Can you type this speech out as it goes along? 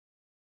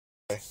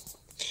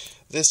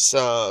This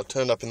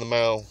turned up in the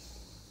mail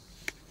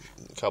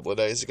a couple of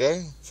days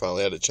ago.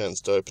 Finally had a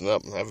chance to open it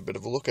up and have a bit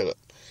of a look at it.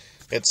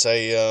 It's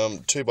a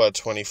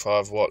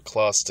 2x25 watt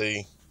Class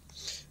D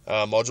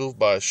module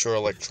by Shure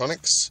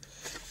Electronics.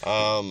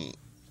 I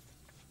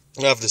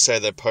have to say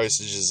their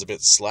postage is a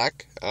bit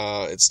slack.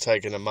 It's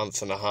taken a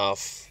month and a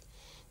half,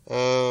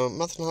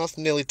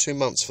 nearly 2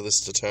 months for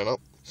this to turn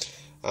up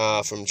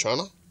from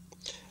China.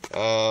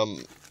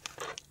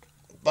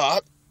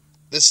 But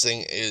this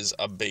thing is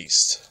a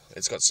beast.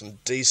 It's got some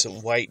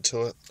decent weight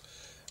to it.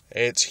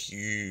 It's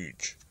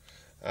huge.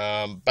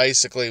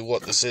 Basically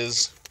what this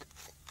is,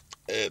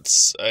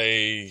 it's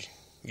a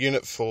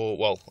unit for,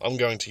 well, I'm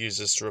going to use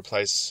this to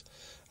replace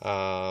 2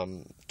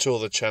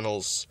 of the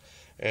channels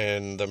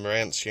in the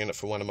Marantz unit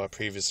for one of my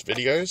previous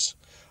videos.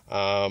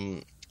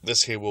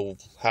 This here will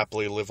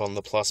happily live on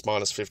the plus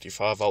minus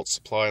 55 volt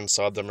supply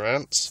inside the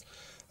Marantz.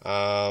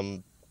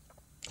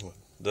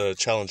 The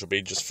challenge will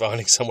be just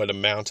finding somewhere to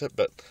mount it,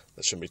 but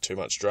that shouldn't be too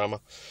much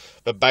drama.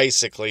 But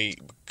basically,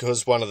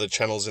 because one of the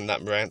channels in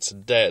that Marantz are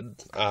dead,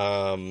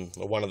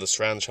 or one of the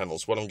surround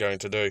channels, what I'm going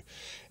to do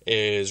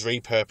is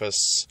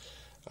repurpose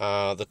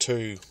the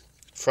 2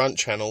 front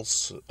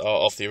channels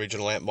off the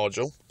original amp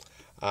module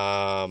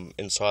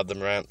inside the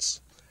Marantz,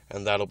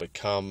 and that'll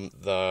become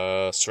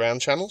the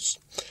surround channels,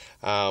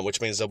 which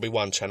means there'll be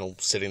one channel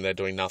sitting there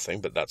doing nothing,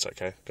 but that's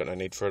okay, got no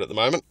need for it at the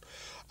moment.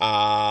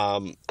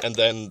 And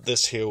then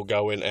this here will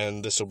go in,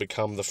 and this will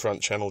become the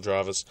front channel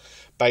drivers.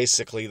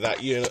 Basically,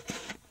 that unit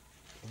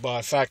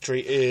by factory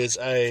is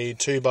a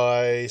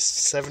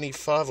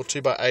 2x75 or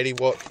 2x80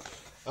 watt,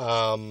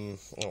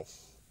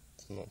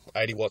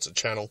 80 watts a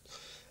channel,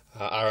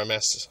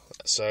 RMS.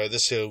 So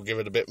this here will give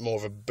it a bit more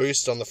of a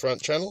boost on the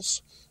front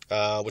channels,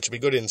 which will be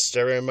good in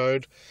stereo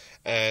mode,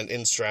 and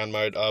in surround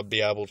mode I'll be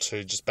able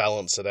to just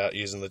balance it out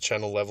using the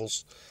channel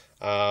levels,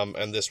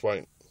 and this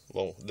won't,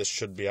 well, this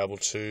should be able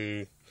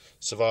to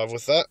survive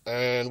with that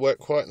and work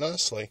quite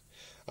nicely.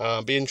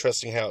 Be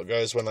interesting how it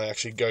goes when I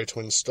actually go to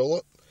install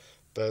it,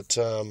 but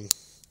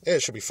yeah,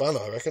 it should be fun,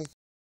 I reckon.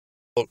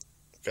 Look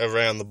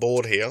around the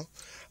board here.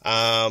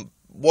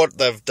 What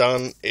they've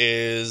done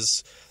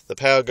is the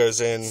power goes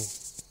in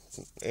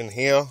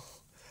here.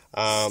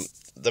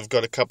 They've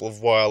got a couple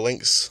of wire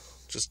links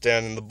just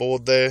down in the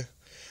board there,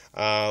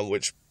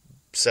 which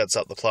sets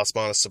up the plus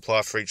minus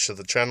supply for each of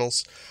the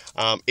channels.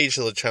 Each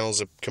of the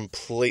channels are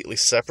completely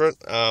separate,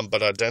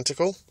 but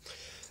identical.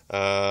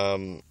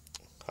 I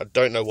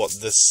don't know what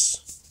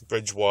this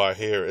bridge wire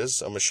here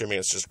is. I'm assuming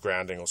it's just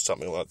grounding or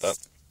something like that.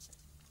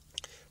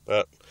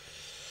 But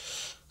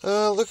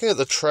looking at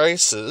the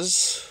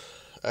traces,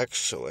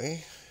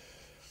 actually,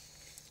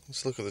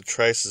 let's look at the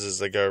traces as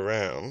they go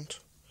around.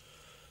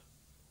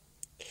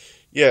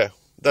 Yeah,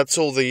 that's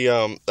all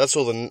the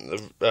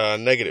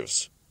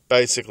negatives.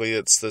 Basically,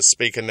 it's the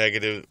speaker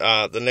negative,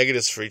 the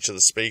negatives for each of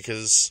the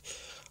speakers,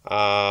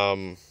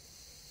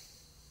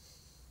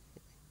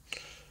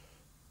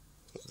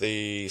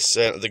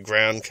 the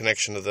ground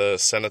connection to the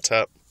center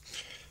tap,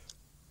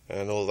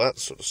 and all that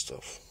sort of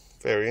stuff.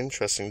 Very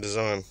interesting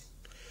design.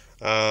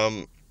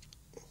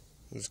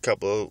 There's a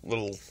couple of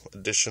little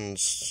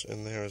additions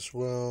in there as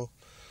well.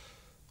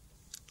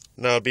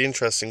 No, it'd be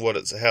interesting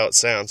how it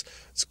sounds.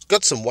 It's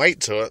got some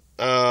weight to it.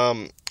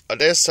 I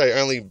dare say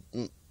only,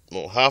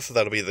 well, half of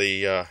that'll be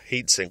the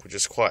heatsink, which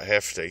is quite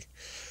hefty.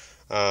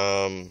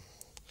 But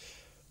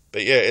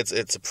yeah,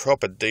 it's a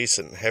proper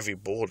decent heavy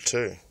board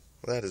too.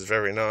 That is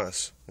very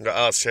nice. I've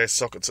got RCA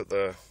sockets at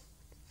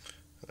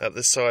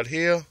this side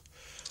here.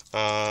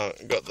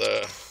 Got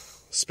the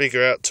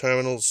speaker out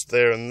terminals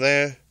there and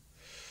there.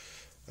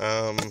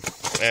 Well,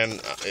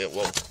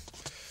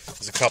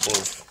 there's a couple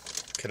of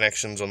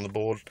connections on the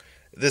board.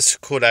 This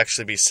could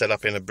actually be set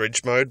up in a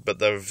bridge mode, but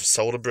they've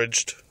solder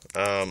bridged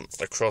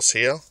across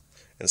here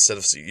instead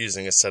of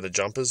using a set of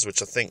jumpers,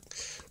 which I think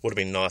would have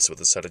been nicer with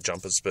a set of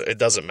jumpers, but it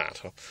doesn't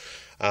matter.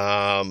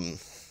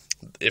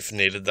 If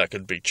needed, that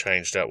could be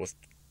changed out with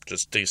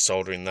just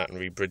desoldering that and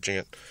re-bridging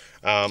it.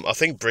 I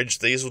think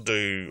these will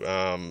do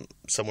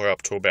somewhere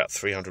up to about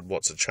 300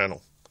 watts a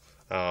channel,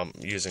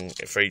 using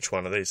for each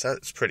one of these.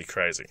 That's pretty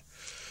crazy.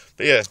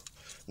 But yeah,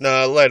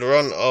 no, later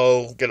on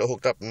I'll get it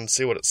hooked up and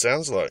see what it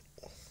sounds like.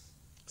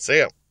 See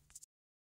ya.